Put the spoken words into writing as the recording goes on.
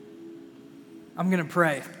I'm going to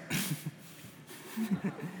pray.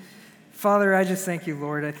 Father, I just thank you,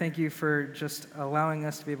 Lord. I thank you for just allowing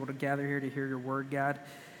us to be able to gather here to hear your word, God.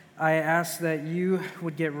 I ask that you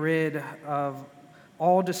would get rid of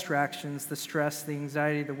all distractions, the stress, the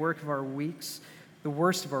anxiety, the work of our weeks, the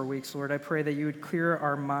worst of our weeks, Lord. I pray that you would clear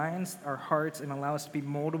our minds, our hearts, and allow us to be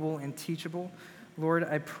moldable and teachable. Lord,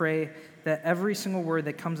 I pray that every single word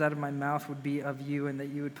that comes out of my mouth would be of you, and that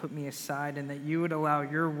you would put me aside, and that you would allow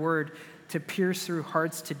your word to pierce through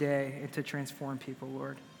hearts today and to transform people,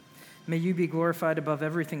 Lord. May you be glorified above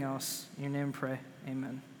everything else. In your name pray.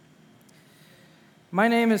 Amen. My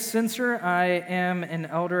name is Sincer. I am an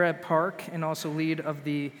elder at Park and also lead of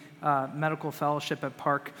the medical fellowship at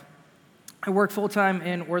Park. I work full-time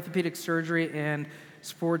in orthopedic surgery and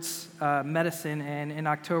sports medicine, and in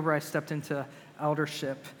October I stepped into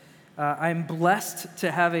eldership. I'm blessed to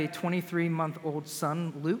have a 23-month-old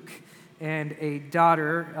son, Luke, and a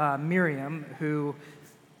daughter, Miriam, who,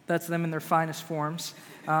 that's them in their finest forms,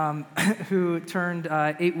 who turned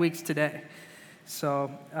 8 weeks today.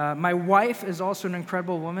 So my wife is also an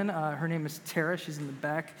incredible woman. Her name is Tara. She's in the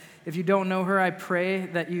back. If you don't know her, I pray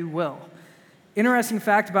that you will. Interesting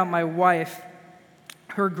fact about my wife,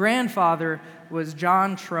 her grandfather was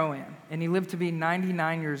John Troan, and he lived to be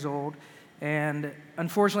 99 years old, and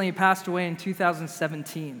unfortunately he passed away in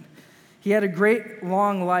 2017. He had a great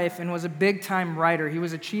long life and was a big-time writer. He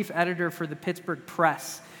was a chief editor for the Pittsburgh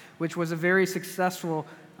Press, which was a very successful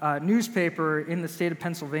newspaper in the state of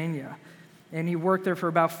Pennsylvania. And he worked there for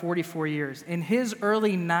about 44 years. In his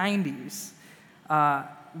early 90s,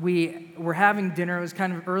 we were having dinner. It was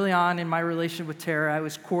kind of early on in my relationship with Tara. I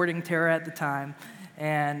was courting Tara at the time.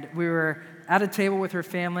 And we were at a table with her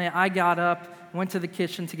family. I got up, went to the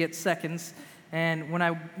kitchen to get seconds. And when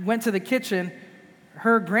I went to the kitchen,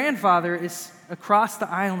 her grandfather is across the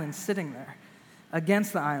island sitting there,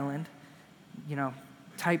 against the island,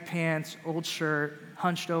 tight pants, old shirt,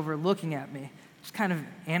 hunched over, looking at me, just kind of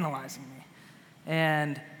analyzing me.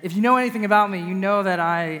 And if you know anything about me, you know that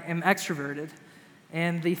I am extroverted,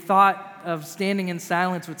 and the thought of standing in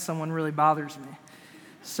silence with someone really bothers me.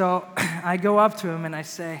 So I go up to him and I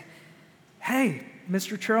say, "Hey,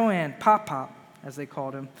 Mr. Troan, Pop, as they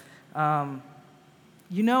called him,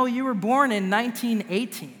 you were born in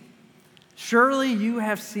 1918. Surely you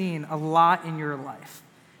have seen a lot in your life.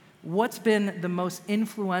 What's been the most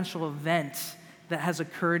influential event that has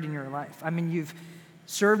occurred in your life? I mean, you've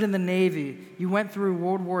served in the Navy. You went through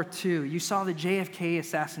World War II. You saw the JFK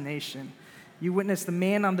assassination. You witnessed the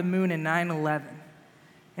man on the moon in 9/11.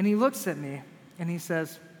 And he looks at me and he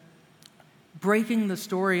says, "Breaking the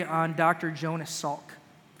story on Dr. Jonas Salk."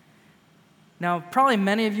 Now, probably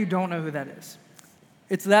many of you don't know who that is.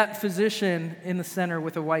 It's that physician in the center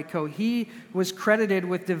with a white coat. He was credited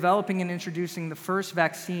with developing and introducing the first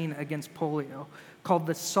vaccine against polio, called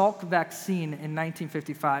the Salk vaccine in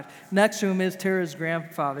 1955. Next to him is Tara's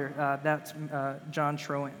grandfather, that's John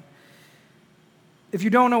Troan. If you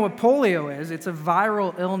don't know what polio is, it's a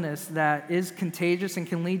viral illness that is contagious and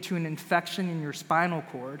can lead to an infection in your spinal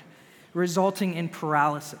cord, resulting in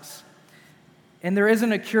paralysis. And there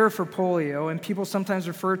isn't a cure for polio, and people sometimes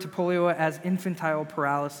refer to polio as infantile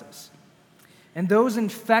paralysis. And those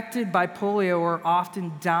infected by polio are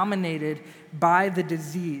often dominated by the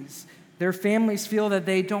disease. Their families feel that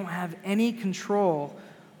they don't have any control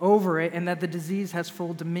over it and that the disease has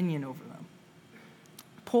full dominion over them.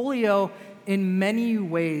 Polio, in many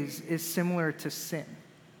ways, is similar to sin.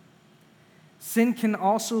 Sin can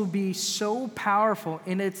also be so powerful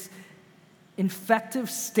in its infective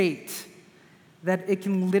state that it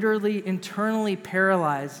can literally internally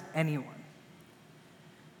paralyze anyone.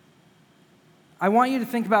 I want you to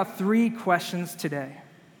think about 3 questions today.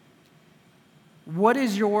 What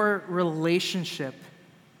is your relationship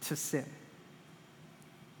to sin?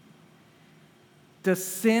 Does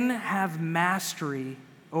sin have mastery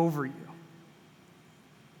over you?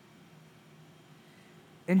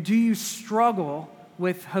 And do you struggle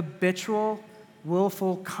with habitual,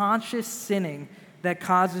 willful, conscious sinning that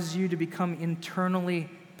causes you to become internally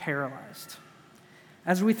paralyzed?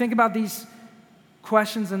 As we think about these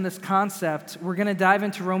questions and this concept, we're going to dive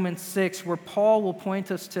into Romans 6, where Paul will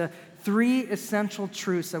point us to 3 essential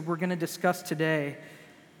truths that we're going to discuss today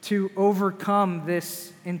to overcome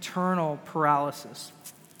this internal paralysis.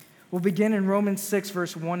 We'll begin in Romans 6,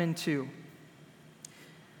 verse 1 and 2.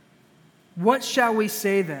 What shall we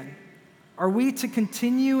say then? Are we to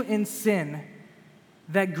continue in sin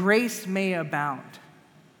that grace may abound?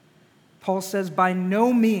 Paul says, by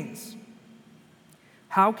no means.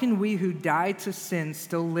 How can we who died to sin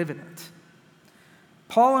still live in it?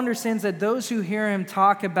 Paul understands that those who hear him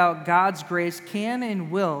talk about God's grace can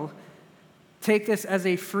and will take this as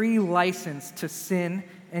a free license to sin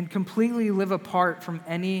and completely live apart from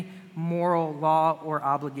any moral law or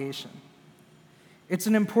obligation. It's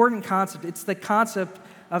an important concept. It's the concept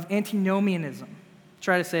of antinomianism.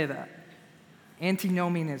 Try to say that.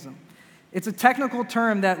 Antinomianism. It's a technical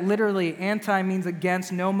term that literally anti means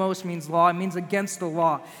against, nomos means law, it means against the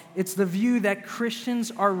law. It's the view that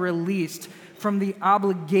Christians are released from the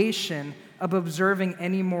obligation of observing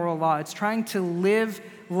any moral law. It's trying to live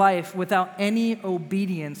life without any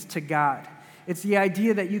obedience to God. It's the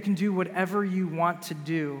idea that you can do whatever you want to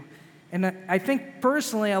do. And I think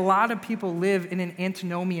personally, a lot of people live in an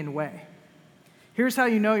antinomian way. Here's how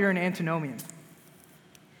you know you're an antinomian.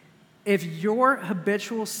 If your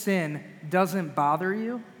habitual sin doesn't bother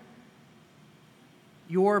you,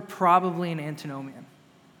 you're probably an antinomian.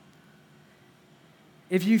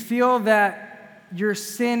 If you feel that your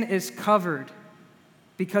sin is covered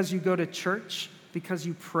because you go to church, because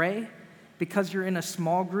you pray, because you're in a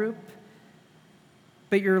small group,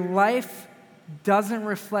 but your life doesn't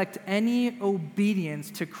reflect any obedience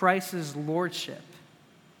to Christ's lordship,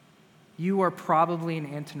 you are probably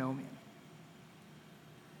an antinomian.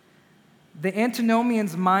 The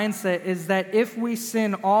antinomian's mindset is that if we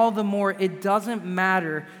sin all the more, it doesn't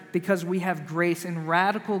matter because we have grace, and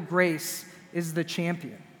radical grace is the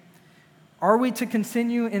champion. Are we to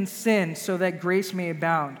continue in sin so that grace may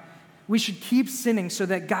abound? We should keep sinning so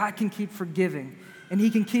that God can keep forgiving, and he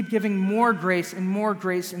can keep giving more grace and more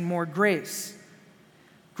grace and more grace.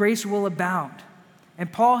 Grace will abound.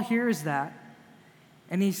 And Paul hears that,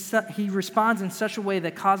 and he responds in such a way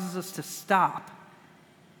that causes us to stop.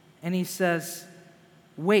 And he says,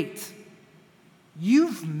 wait,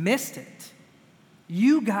 you've missed it.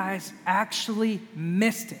 You guys actually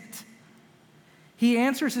missed it. He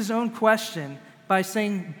answers his own question by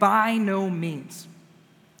saying, by no means.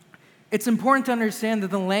 It's important to understand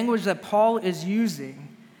that the language that Paul is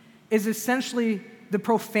using is essentially the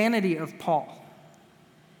profanity of Paul.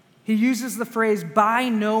 He uses the phrase, by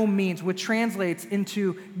no means, which translates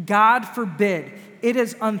into, God forbid, it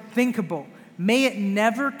is unthinkable. May it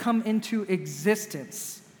never come into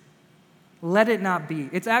existence. Let it not be.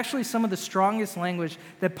 It's actually some of the strongest language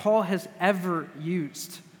that Paul has ever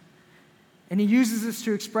used. And he uses this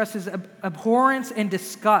to express his abhorrence and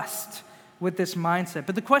disgust with this mindset.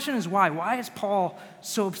 But the question is why? Why is Paul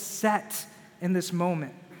so upset in this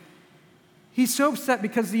moment? He's so upset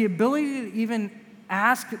because the ability to even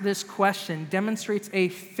ask this question demonstrates a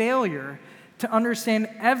failure to understand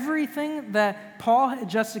everything that Paul had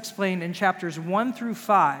just explained in chapters 1 through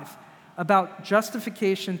 5 about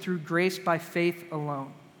justification through grace by faith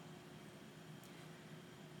alone.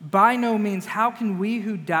 By no means, how can we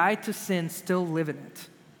who died to sin still live in it?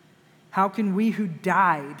 How can we who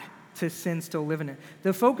died to sin still live in it?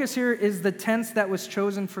 The focus here is the tense that was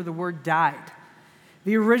chosen for the word died.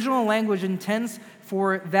 The original language intends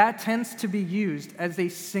for that tense to be used as a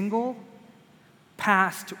single,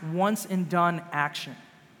 past, once and done action.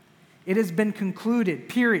 It has been concluded,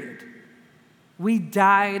 period. We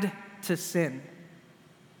died to sin.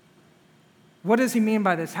 What does he mean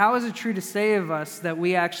by this? How is it true to say of us that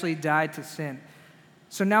we actually died to sin?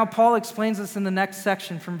 So now Paul explains this in the next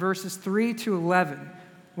section from verses 3 to 11.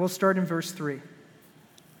 We'll start in verse 3.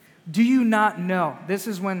 Do you not know? This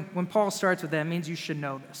is when Paul starts with that, it means you should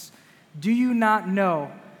know this. Do you not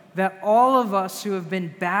know that all of us who have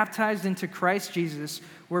been baptized into Christ Jesus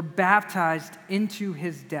were baptized into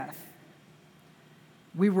his death?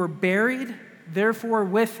 We were buried, therefore,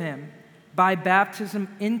 with him by baptism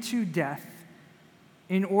into death,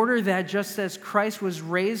 in order that just as Christ was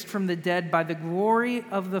raised from the dead by the glory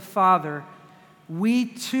of the Father, we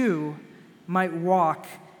too might walk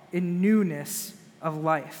in newness of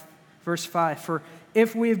life. Verse 5, for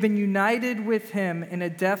if we have been united with him in a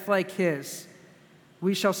death like his,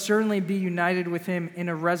 we shall certainly be united with him in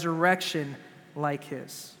a resurrection like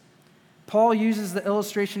his. Paul uses the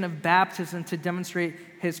illustration of baptism to demonstrate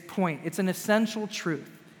his point. It's an essential truth.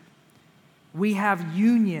 We have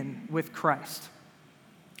union with Christ.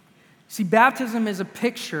 See, baptism is a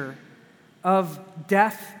picture of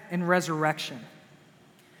death and resurrection.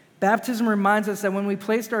 Baptism reminds us that when we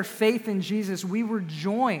placed our faith in Jesus, we were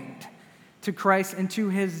joined to Christ and to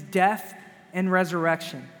his death and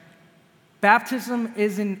resurrection. Baptism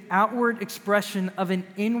is an outward expression of an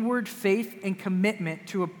inward faith and commitment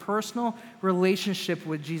to a personal relationship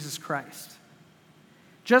with Jesus Christ.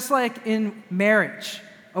 Just like in marriage,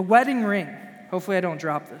 a wedding ring, hopefully I don't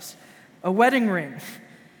drop this, a wedding ring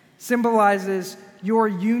symbolizes your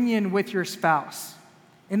union with your spouse.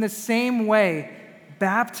 In the same way,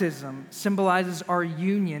 baptism symbolizes our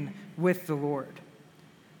union with the Lord.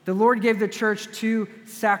 The Lord gave the church 2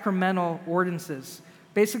 sacramental ordinances,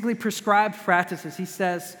 basically prescribed practices. He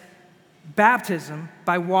says, baptism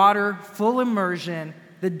by water, full immersion,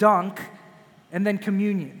 the dunk, and then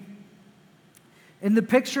communion. In the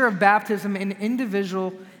picture of baptism, an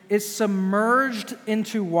individual is submerged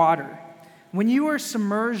into water. When you are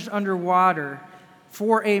submerged underwater,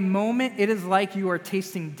 for a moment, it is like you are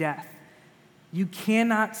tasting death. You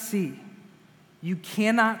cannot see, you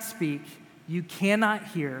cannot speak, you cannot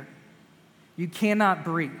hear, you cannot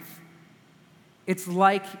breathe. It's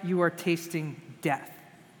like you are tasting death.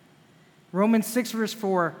 Romans 6, verse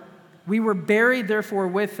 4, we were buried, therefore,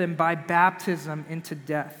 with him by baptism into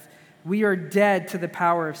death. We are dead to the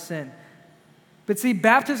power of sin. But see,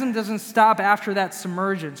 baptism doesn't stop after that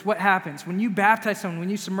submergence. What happens? When you baptize someone, when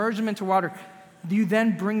you submerge them into water, you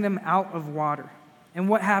then bring them out of water. And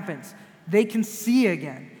what happens? They can see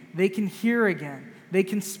again. They can hear again. They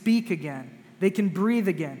can speak again. They can breathe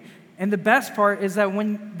again. And the best part is that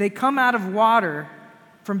when they come out of water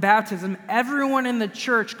from baptism, everyone in the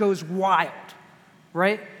church goes wild,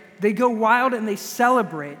 right? They go wild and they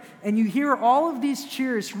celebrate. And you hear all of these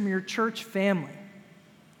cheers from your church family.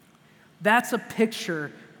 That's a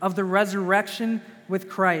picture of the resurrection with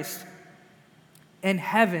Christ and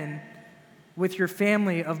heaven with your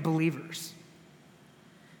family of believers.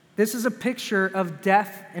 This is a picture of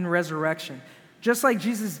death and resurrection. Just like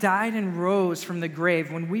Jesus died and rose from the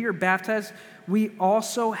grave, when we are baptized, we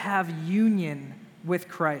also have union with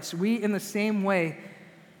Christ. We, in the same way,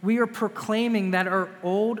 we are proclaiming that our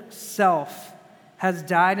old self has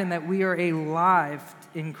died and that we are alive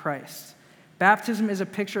in Christ. Baptism is a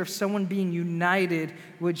picture of someone being united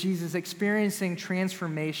with Jesus, experiencing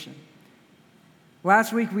transformation.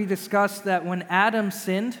 Last week we discussed that when Adam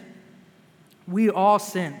sinned, we all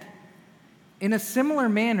sinned. In a similar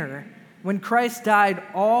manner, when Christ died,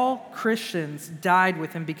 all Christians died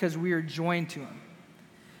with him because we are joined to him.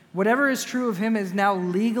 Whatever is true of him is now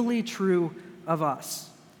legally true of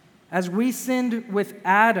us. As we sinned with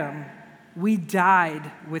Adam, we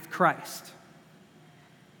died with Christ.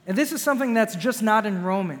 And this is something that's just not in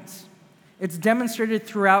Romans. It's demonstrated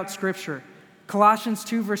throughout Scripture. Colossians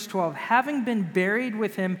 2, verse 12, having been buried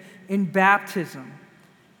with him in baptism,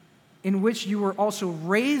 in which you were also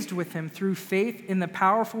raised with him through faith in the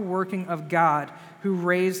powerful working of God who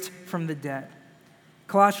raised from the dead.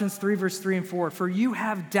 Colossians 3, verse 3 and 4, for you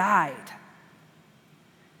have died,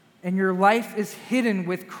 and your life is hidden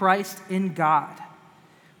with Christ in God.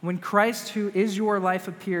 When Christ, who is your life,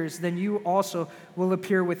 appears, then you also will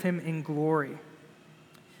appear with him in glory.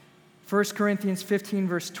 1 Corinthians 15,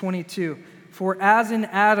 verse 22, for as in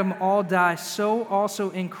Adam all die, so also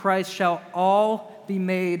in Christ shall all be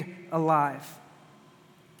made alive.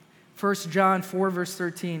 1 John 4, verse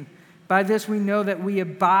 13, by this we know that we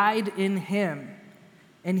abide in him,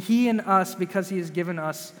 and he in us because he has given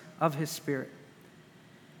us of his Spirit.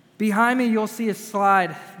 Behind me, you'll see a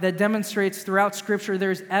slide that demonstrates throughout Scripture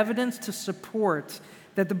there's evidence to support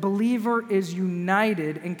that the believer is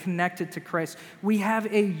united and connected to Christ. We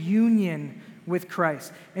have a union with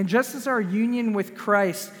Christ. And just as our union with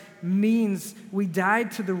Christ means we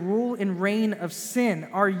died to the rule and reign of sin,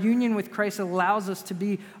 our union with Christ allows us to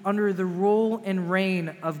be under the rule and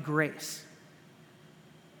reign of grace.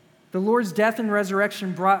 The Lord's death and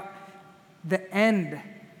resurrection brought the end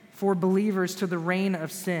for believers to the reign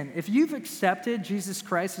of sin. If you've accepted Jesus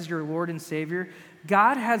Christ as your Lord and Savior,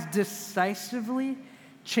 God has decisively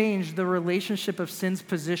changed the relationship of sin's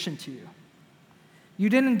position to you. You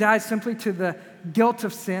didn't die simply to the guilt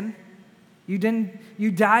of sin.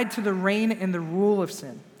 You died to the reign and the rule of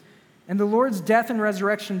sin. And the Lord's death and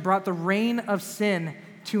resurrection brought the reign of sin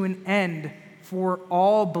to an end for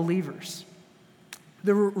all believers.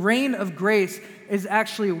 The reign of grace is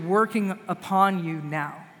actually working upon you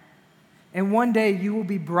now. And one day you will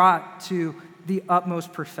be brought to the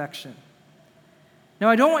utmost perfection. Now,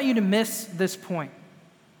 I don't want you to miss this point.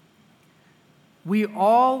 We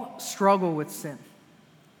all struggle with sin.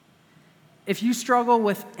 If you struggle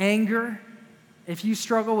with anger, if you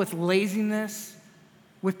struggle with laziness,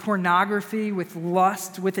 with pornography, with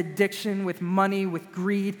lust, with addiction, with money, with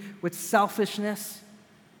greed, with selfishness,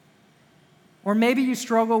 or maybe you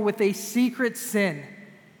struggle with a secret sin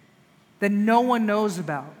that no one knows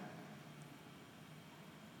about.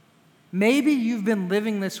 Maybe you've been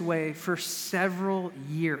living this way for several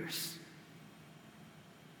years.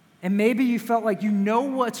 And maybe you felt like you know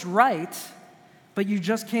what's right, but you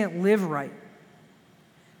just can't live right.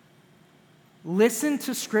 Listen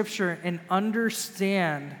to Scripture and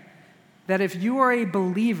understand that if you are a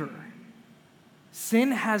believer,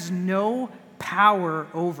 sin has no power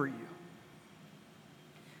over you.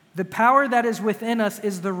 The power that is within us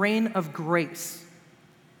is the reign of grace.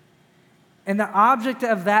 And the object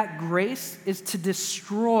of that grace is to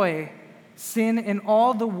destroy sin and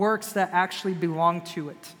all the works that actually belong to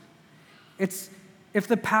it. If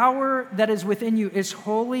the power that is within you is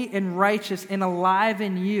holy and righteous and alive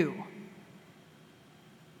in you,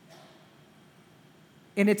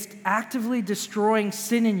 and it's actively destroying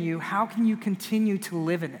sin in you, how can you continue to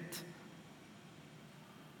live in it?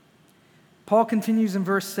 Paul continues in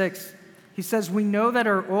verse 6. He says, "We know that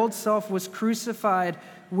our old self was crucified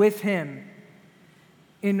with him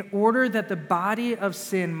in order that the body of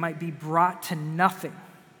sin might be brought to nothing,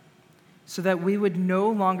 so that we would no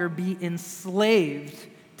longer be enslaved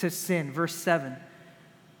to sin." Verse 7.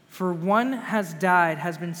 "For one has died,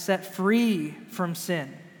 has been set free from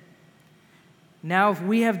sin. Now, if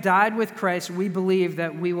we have died with Christ, we believe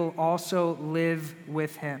that we will also live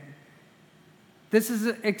with him." This is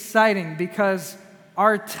exciting because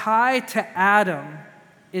our tie to Adam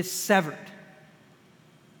is severed.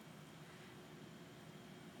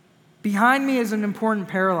 Behind me is an important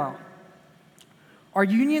parallel. Our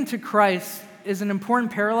union to Christ is an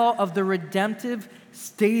important parallel of the redemptive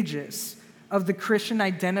stages of the Christian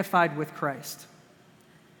identified with Christ.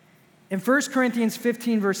 In 1 Corinthians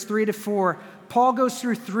 15, verse 3-4, Paul goes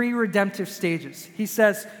through 3 redemptive stages. He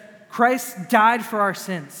says, Christ died for our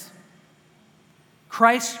sins.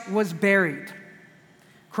 Christ was buried.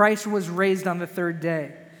 Christ was raised on the 3rd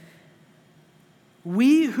day.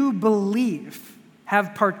 We who believe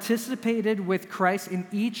have participated with Christ in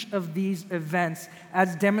each of these events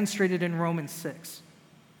as demonstrated in Romans 6.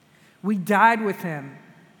 We died with him,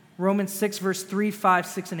 Romans 6, verse 3, 5,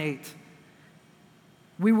 6, and 8.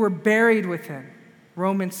 We were buried with him,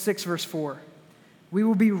 Romans 6, verse 4. We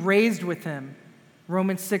will be raised with him,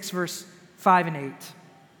 Romans 6, verse 5 and 8.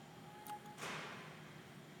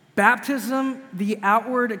 Baptism, the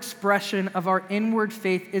outward expression of our inward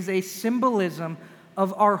faith, is a symbolism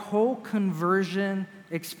of our whole conversion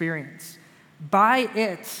experience. By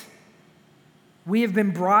it, we have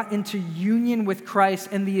been brought into union with Christ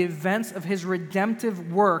and the events of his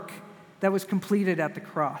redemptive work that was completed at the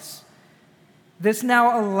cross. This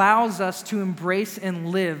now allows us to embrace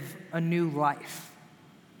and live a new life.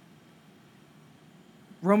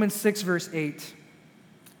 Romans 6, verse 8.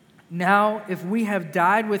 "Now, if we have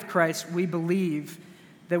died with Christ, we believe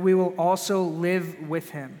that we will also live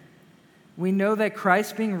with him. We know that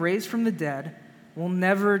Christ, being raised from the dead, will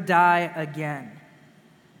never die again.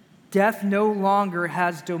 Death no longer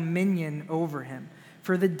has dominion over him.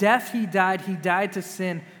 For the death he died to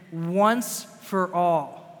sin once for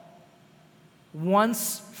all.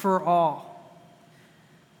 Once for all.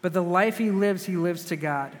 But the life he lives to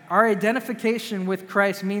God." Our identification with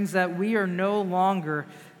Christ means that we are no longer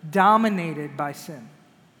dominated by sin.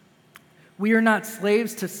 We are not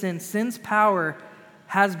slaves to sin. Sin's power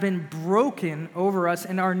has been broken over us,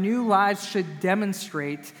 and our new lives should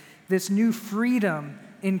demonstrate this new freedom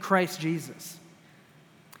in Christ Jesus.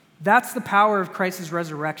 That's the power of Christ's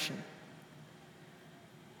resurrection.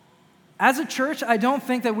 As a church, I don't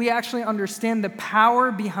think that we actually understand the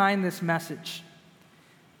power behind this message.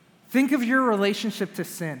 Think of your relationship to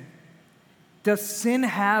sin. Does sin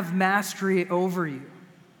have mastery over you?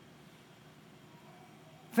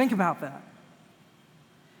 Think about that.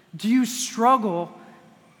 Do you struggle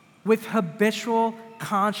with habitual,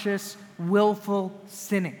 conscious, willful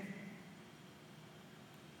sinning?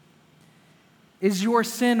 Is your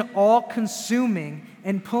sin all-consuming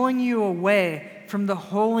and pulling you away from the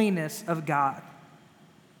holiness of God?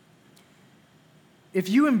 If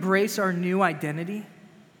you embrace our new identity,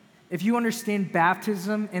 if you understand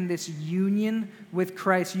baptism and this union with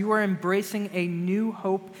Christ, you are embracing a new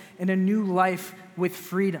hope and a new life with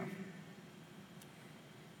freedom.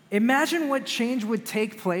 Imagine what change would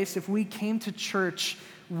take place if we came to church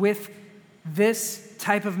with this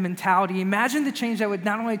type of mentality. Imagine the change that would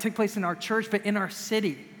not only take place in our church, but in our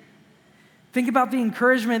city. Think about the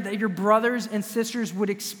encouragement that your brothers and sisters would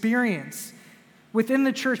experience within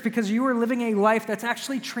the church because you are living a life that's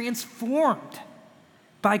actually transformed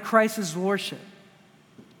by Christ's lordship.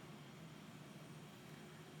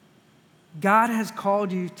 God has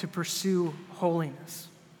called you to pursue holiness.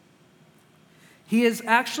 He has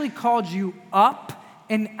actually called you up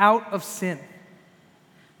and out of sin.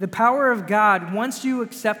 The power of God, once you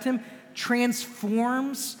accept him,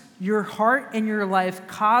 transforms your heart and your life,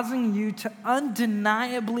 causing you to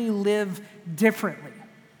undeniably live differently.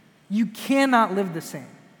 You cannot live the same.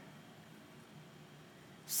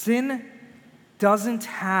 Sin doesn't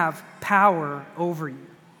have power over you.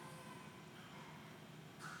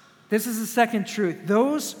 This is the second truth.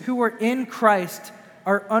 Those who are in Christ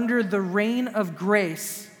are under the reign of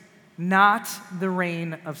grace not the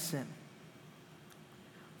reign of sin.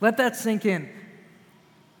 Let that sink in.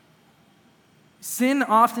 Sin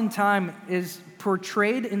oftentimes is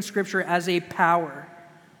portrayed in Scripture as a power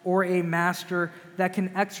or a master that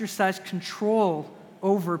can exercise control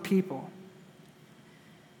over people.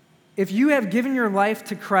 If you have given your life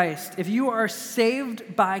to Christ, if you are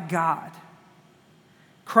saved by God,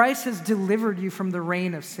 Christ has delivered you from the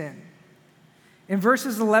reign of sin. In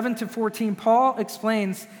verses 11 to 14, Paul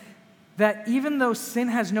explains that even though sin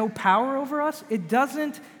has no power over us, it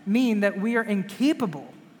doesn't mean that we are incapable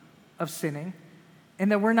of sinning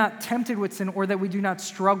and that we're not tempted with sin or that we do not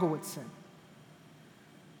struggle with sin.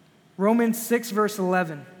 Romans 6, verse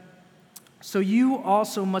 11. So you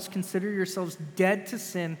also must consider yourselves dead to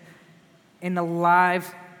sin and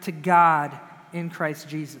alive to God in Christ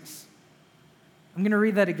Jesus. I'm going to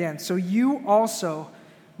read that again. So you also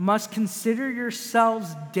must consider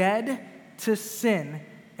yourselves dead to sin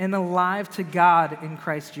and alive to God in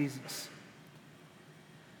Christ Jesus.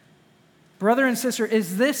 Brother and sister,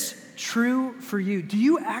 is this true for you? Do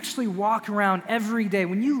you actually walk around every day?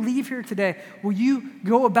 When you leave here today, will you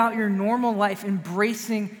go about your normal life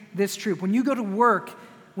embracing this truth? When you go to work,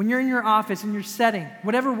 when you're in your office, in your setting,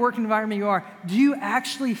 whatever work environment you are, do you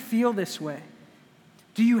actually feel this way?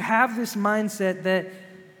 Do you have this mindset that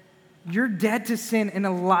you're dead to sin and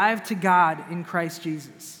alive to God in Christ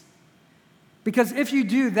Jesus? Because if you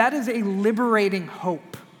do, that is a liberating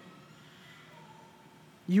hope.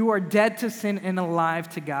 You are dead to sin and alive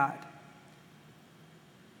to God.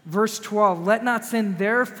 Verse 12, let not sin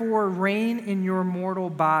therefore reign in your mortal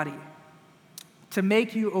body to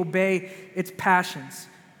make you obey its passions.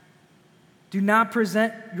 Do not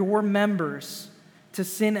present your members to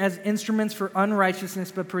sin as instruments for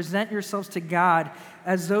unrighteousness, but present yourselves to God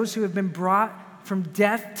as those who have been brought from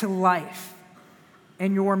death to life,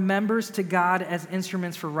 and your members to God as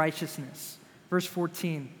instruments for righteousness. Verse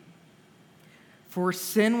 14, for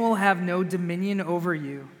sin will have no dominion over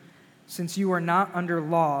you, since you are not under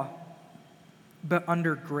law, but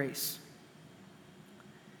under grace.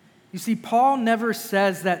 You see, Paul never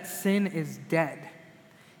says that sin is dead.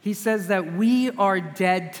 He says that we are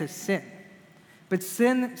dead to sin. But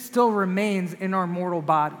sin still remains in our mortal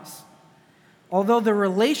bodies, although the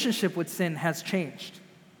relationship with sin has changed.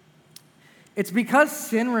 It's because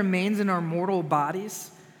sin remains in our mortal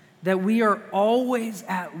bodies that we are always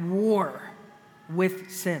at war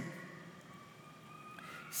with sin.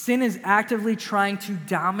 Sin is actively trying to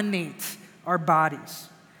dominate our bodies.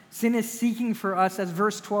 Sin is seeking for us, as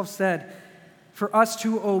verse 12 said, for us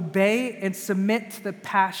to obey and submit to the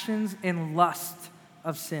passions and lust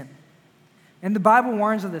of sin. And the Bible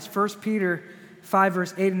warns of this. 1 Peter 5,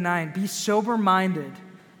 verse 8 and 9. Be sober-minded,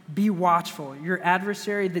 be watchful. Your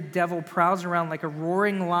adversary, the devil, prowls around like a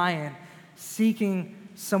roaring lion, seeking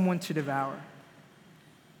someone to devour.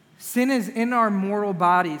 Sin is in our mortal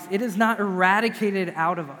bodies. It is not eradicated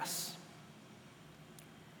out of us.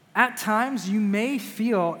 At times, you may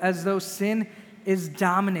feel as though sin is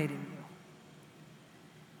dominating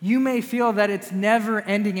you. You may feel that it's never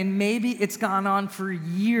ending, and maybe it's gone on for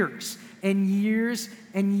years and years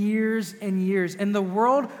and years and years. And the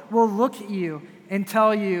world will look at you and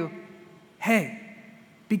tell you, hey,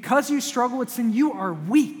 because you struggle with sin, you are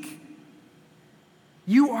weak.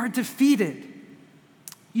 You are defeated.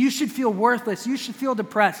 You should feel worthless. You should feel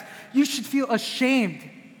depressed. You should feel ashamed.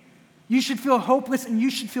 You should feel hopeless, and you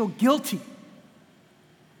should feel guilty.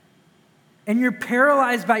 And you're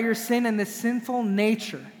paralyzed by your sin and this sinful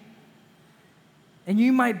nature. And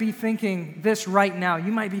you might be thinking this right now.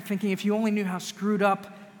 You might be thinking, if you only knew how screwed up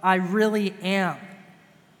I really am.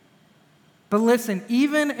 But listen,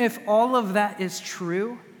 even if all of that is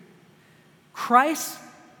true, Christ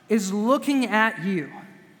is looking at you.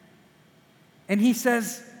 And he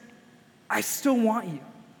says, I still want you.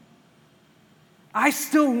 I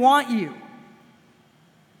still want you.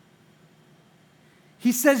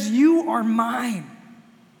 He says, you are mine.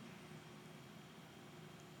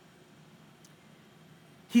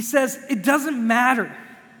 He says, it doesn't matter.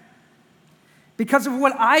 Because of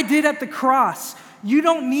what I did at the cross, you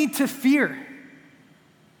don't need to fear.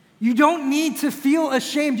 You don't need to feel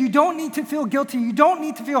ashamed. You don't need to feel guilty. You don't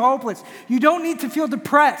need to feel hopeless. You don't need to feel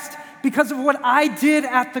depressed because of what I did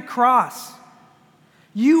at the cross.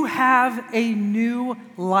 You have a new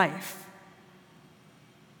life.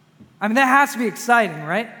 I mean, that has to be exciting,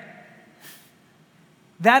 right?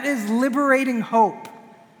 That is liberating hope.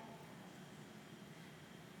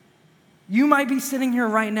 You might be sitting here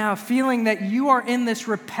right now feeling that you are in this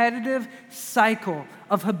repetitive cycle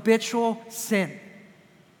of habitual sin.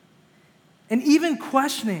 And even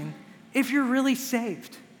questioning if you're really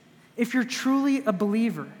saved, if you're truly a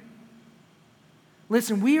believer.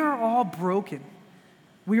 Listen, we are all broken.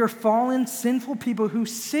 We are fallen, sinful people who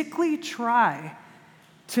sickly try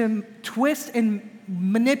to twist and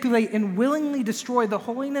manipulate and willingly destroy the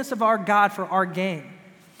holiness of our God for our gain.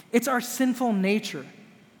 It's our sinful nature.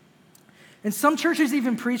 And some churches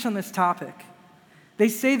even preach on this topic. They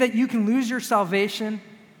say that you can lose your salvation,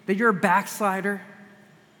 that you're a backslider.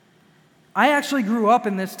 I actually grew up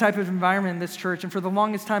in this type of environment in this church, and for the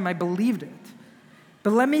longest time I believed it.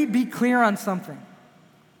 But let me be clear on something,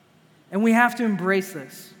 and we have to embrace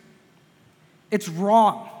this. It's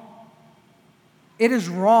wrong. It is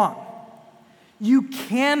wrong. You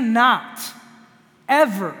cannot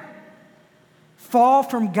ever fall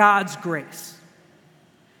from God's grace.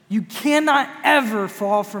 You cannot ever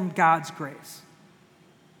fall from God's grace.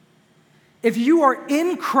 If you are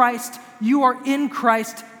in Christ, you are in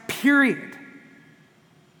Christ, period.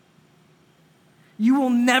 You will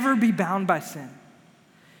never be bound by sin.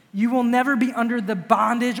 You will never be under the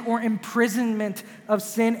bondage or imprisonment of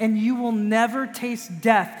sin, and you will never taste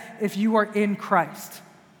death if you are in Christ.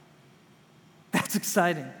 That's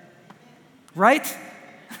exciting, right?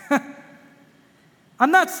 I'm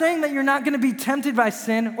not saying that you're not going to be tempted by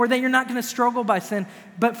sin or that you're not going to struggle by sin,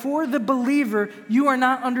 but for the believer, you are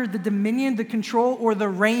not under the dominion, the control, or the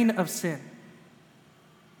reign of sin.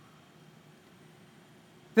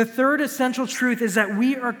 The third essential truth is that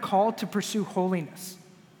we are called to pursue holiness.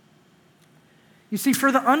 You see,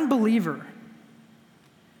 for the unbeliever,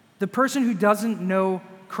 the person who doesn't know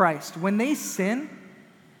Christ, when they sin,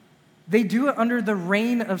 they do it under the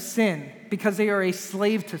reign of sin because they are a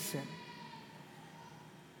slave to sin.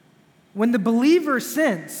 When the believer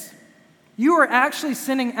sins, you are actually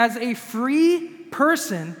sinning as a free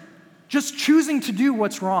person just choosing to do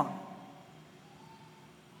what's wrong.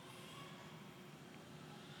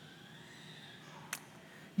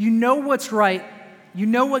 You know what's right. You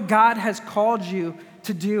know what God has called you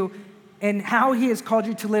to do and how He has called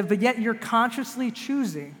you to live, but yet you're consciously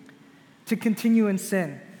choosing to continue in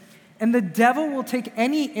sin. And the devil will take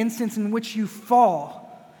any instance in which you fall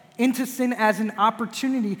into sin as an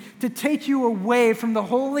opportunity to take you away from the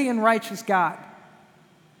holy and righteous God.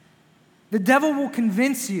 The devil will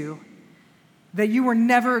convince you that you were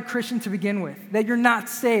never a Christian to begin with, that you're not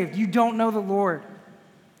saved, you don't know the Lord.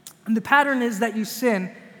 And the pattern is that you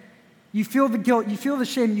sin, you feel the guilt, you feel the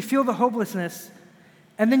shame, you feel the hopelessness,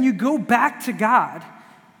 and then you go back to God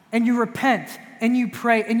and you repent and you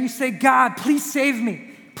pray and you say, God, please save me.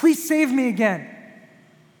 Please save me again.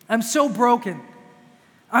 I'm so broken.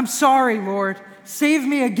 I'm sorry, Lord. Save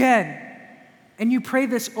me again. And you pray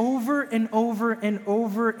this over and over and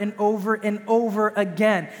over and over and over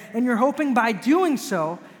again. And you're hoping by doing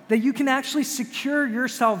so that you can actually secure your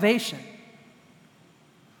salvation.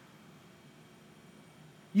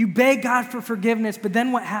 You beg God for forgiveness, but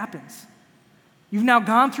then what happens? You've now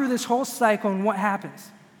gone through this whole cycle, and what happens?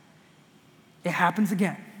 It happens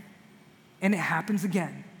again. And it happens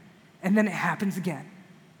again. And then it happens again.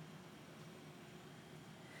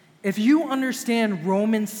 If you understand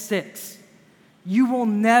Romans 6, you will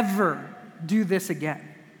never do this again.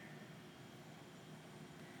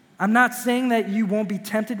 I'm not saying that you won't be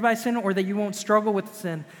tempted by sin or that you won't struggle with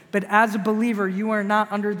sin, but as a believer, you are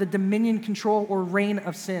not under the dominion, control, or reign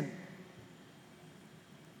of sin.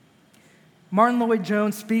 Martin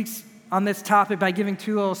Lloyd-Jones speaks on this topic by giving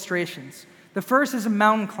two illustrations. The first is a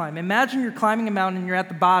mountain climb. Imagine you're climbing a mountain and you're at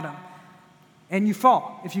the bottom and you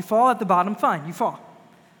fall. If you fall at the bottom, fine, you fall.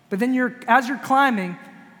 But then as you're climbing,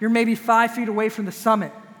 you're maybe 5 feet away from the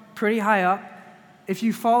summit, pretty high up. If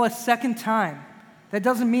you fall a second time, that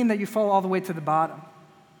doesn't mean that you fall all the way to the bottom.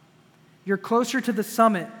 You're closer to the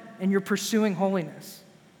summit and you're pursuing holiness.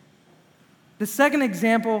 The second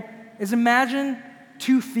example is imagine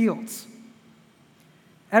two fields.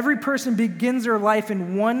 Every person begins their life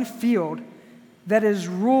in one field that is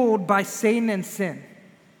ruled by Satan and sin.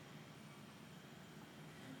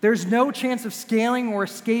 There's no chance of scaling or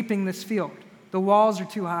escaping this field. The walls are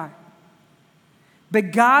too high.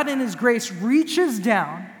 But God in His grace reaches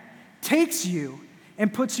down, takes you,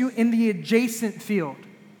 and puts you in the adjacent field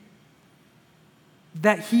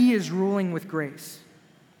that He is ruling with grace.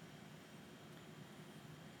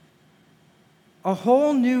 A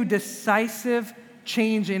whole new decisive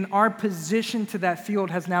change in our position to that field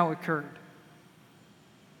has now occurred.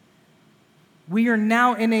 We are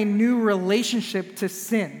now in a new relationship to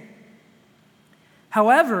sin.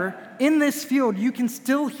 However, in this field, you can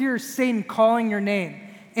still hear Satan calling your name.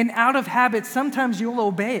 And out of habit, sometimes you'll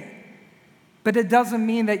obey it. But it doesn't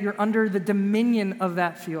mean that you're under the dominion of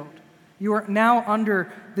that field. You are now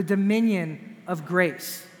under the dominion of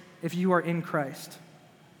grace if you are in Christ.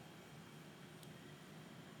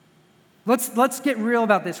 Let's get real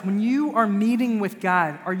about this. When you are meeting with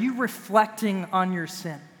God, are you reflecting on your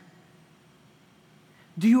sin?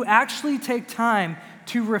 Do you actually take time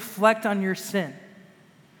to reflect on your sin?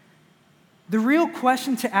 The real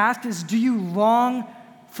question to ask is, do you long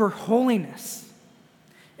for holiness?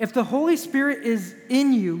 If the Holy Spirit is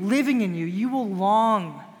in you, living in you, you will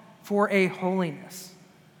long for a holiness.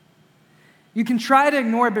 You can try to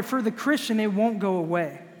ignore it, but for the Christian, it won't go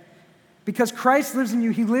away. Because Christ lives in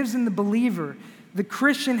you, he lives in the believer. The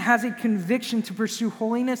Christian has a conviction to pursue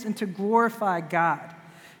holiness and to glorify God.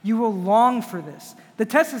 You will long for this. The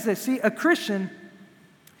test is this. See, a Christian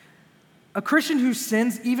who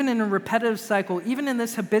sins, even in a repetitive cycle, even in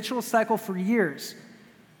this habitual cycle for years,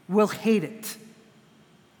 will hate it.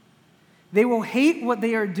 They will hate what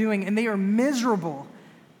they are doing, and they are miserable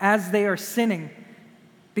as they are sinning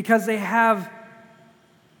because they have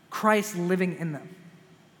Christ living in them.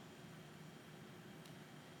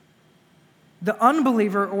 The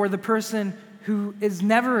unbeliever, or the person who is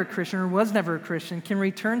never a Christian or was never a Christian, can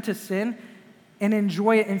return to sin and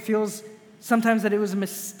enjoy it and feels sometimes that it was a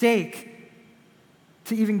mistake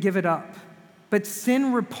to even give it up. But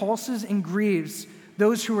sin repulses and grieves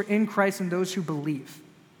those who are in Christ and those who believe.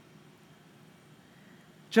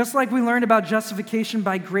 Just like we learned about justification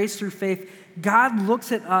by grace through faith, God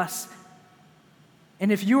looks at us,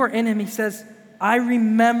 and if you are in him, he says, I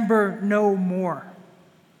remember no more.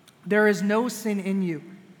 There is no sin in you.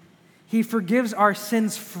 He forgives our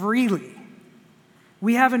sins freely.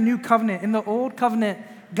 We have a new covenant. In the old covenant,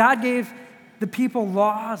 God gave the people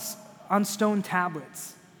laws on stone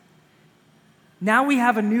tablets. Now we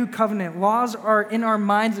have a new covenant. Laws are in our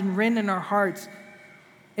minds and written in our hearts.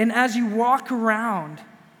 And as you walk around,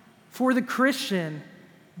 for the Christian,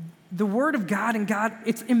 the Word of God and God,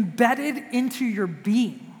 it's embedded into your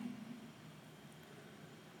being.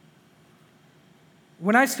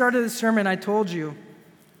 When I started this sermon, I told you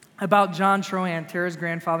about John Trohan, Tara's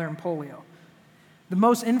grandfather, and polio. The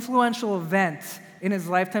most influential event in his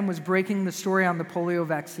lifetime was breaking the story on the polio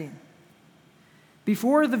vaccine.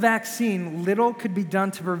 Before the vaccine, little could be done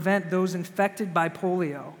to prevent those infected by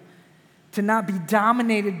polio to not be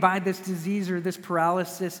dominated by this disease or this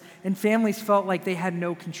paralysis, and families felt like they had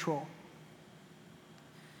no control.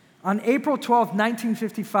 On April 12,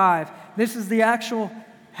 1955, this is the actual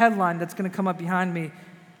headline that's going to come up behind me,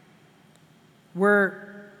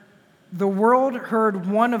 where the world heard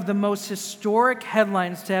one of the most historic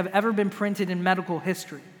headlines to have ever been printed in medical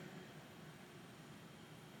history.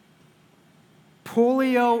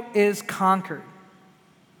 Polio is conquered.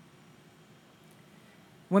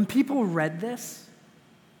 When people read this,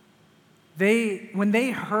 when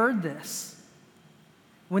they heard this,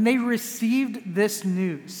 when they received this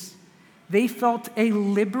news, they felt a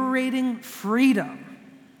liberating freedom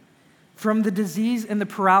from the disease and the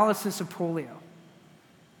paralysis of polio.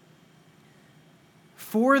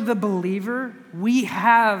 For the believer, we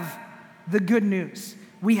have the good news.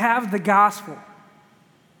 We have the gospel.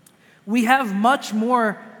 We have much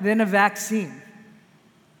more than a vaccine.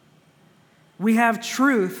 We have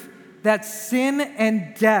truth that sin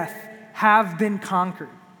and death have been conquered.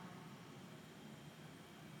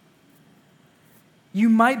 You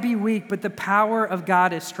might be weak, but the power of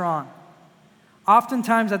God is strong.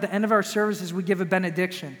 Oftentimes at the end of our services, we give a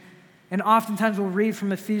benediction. And oftentimes we'll read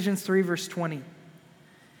from Ephesians 3, verse 20.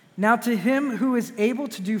 Now to him who is able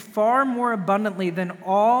to do far more abundantly than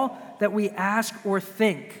all that we ask or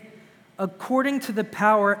think, according to the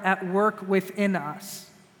power at work within us.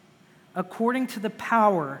 According to the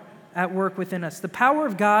power at work within us. The power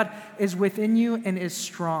of God is within you and is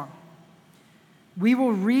strong. We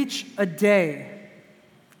will reach a day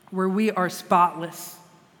where we are spotless,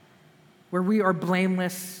 where we are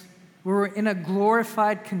blameless, where we're in a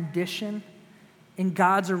glorified condition in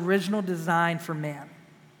God's original design for man.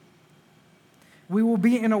 We will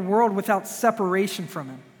be in a world without separation from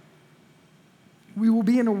him. We will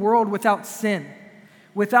be in a world without sin,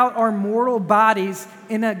 without our mortal bodies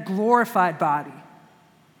in a glorified body.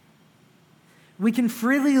 We can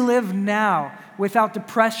freely live now without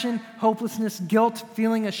depression, hopelessness, guilt,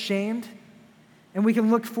 feeling ashamed, and we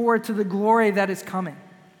can look forward to the glory that is coming.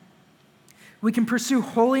 We can pursue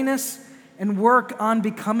holiness and work on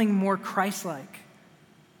becoming more Christ-like.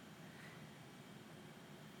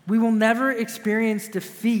 We will never experience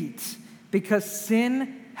defeat because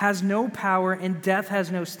sin has no power and death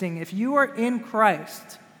has no sting. If you are in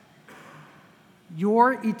Christ,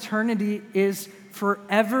 your eternity is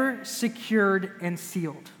forever secured and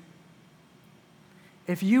sealed.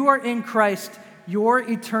 If you are in Christ, your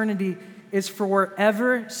eternity is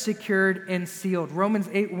forever secured and sealed. Romans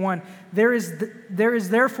 8:1, there is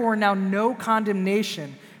therefore now no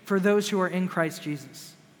condemnation for those who are in Christ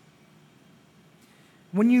Jesus.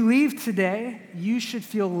 When you leave today, you should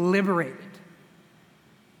feel liberated.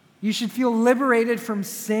 You should feel liberated from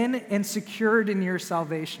sin and secured in your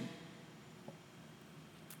salvation.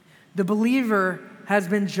 The believer has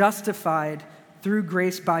been justified through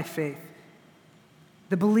grace by faith.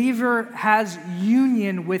 The believer has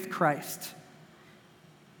union with Christ.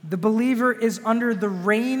 The believer is under the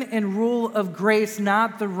reign and rule of grace,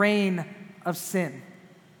 not the reign of sin.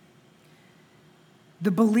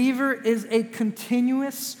 The believer is a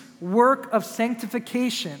continuous work of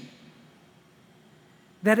sanctification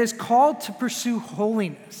that is called to pursue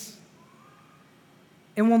holiness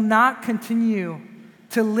and will not continue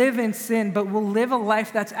to live in sin, but will live a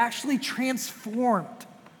life that's actually transformed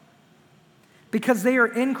because they are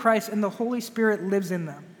in Christ and the Holy Spirit lives in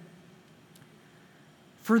them.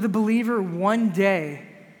 For the believer, one day,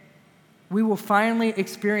 we will finally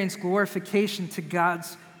experience glorification to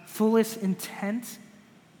God's fullest intent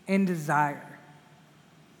and desire.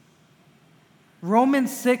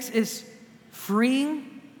 Romans 6 is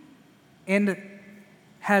freeing and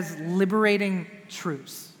has liberating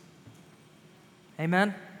truths.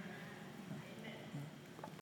 Amen?